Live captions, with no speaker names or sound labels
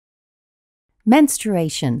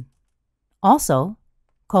Menstruation, also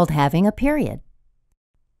called having a period.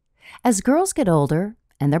 As girls get older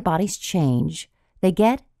and their bodies change, they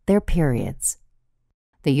get their periods.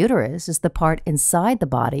 The uterus is the part inside the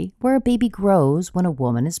body where a baby grows when a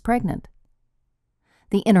woman is pregnant.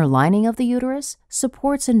 The inner lining of the uterus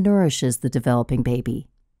supports and nourishes the developing baby.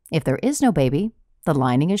 If there is no baby, the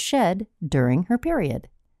lining is shed during her period.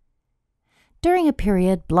 During a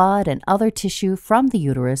period, blood and other tissue from the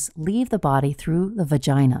uterus leave the body through the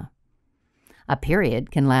vagina. A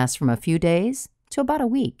period can last from a few days to about a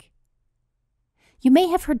week. You may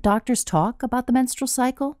have heard doctors talk about the menstrual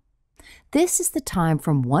cycle. This is the time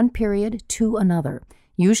from one period to another,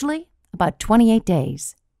 usually about 28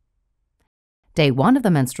 days. Day 1 of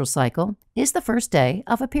the menstrual cycle is the first day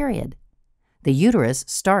of a period. The uterus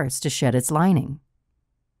starts to shed its lining.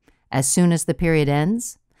 As soon as the period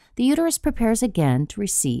ends, the uterus prepares again to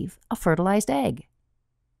receive a fertilized egg.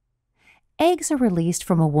 Eggs are released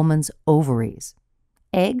from a woman's ovaries.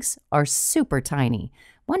 Eggs are super tiny,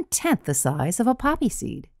 1/10 the size of a poppy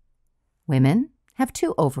seed. Women have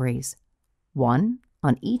 2 ovaries, one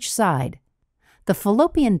on each side. The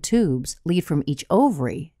fallopian tubes lead from each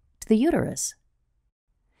ovary to the uterus.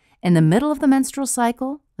 In the middle of the menstrual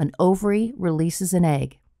cycle, an ovary releases an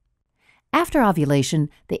egg. After ovulation,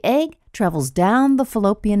 the egg travels down the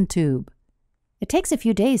fallopian tube. It takes a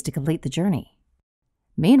few days to complete the journey.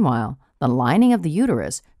 Meanwhile, the lining of the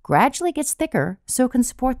uterus gradually gets thicker so it can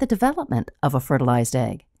support the development of a fertilized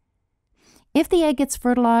egg. If the egg gets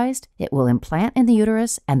fertilized, it will implant in the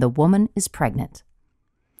uterus and the woman is pregnant.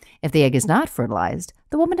 If the egg is not fertilized,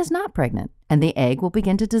 the woman is not pregnant and the egg will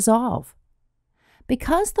begin to dissolve.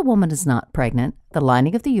 Because the woman is not pregnant, the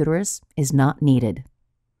lining of the uterus is not needed.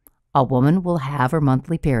 A woman will have her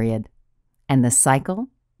monthly period, and the cycle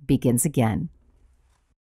begins again.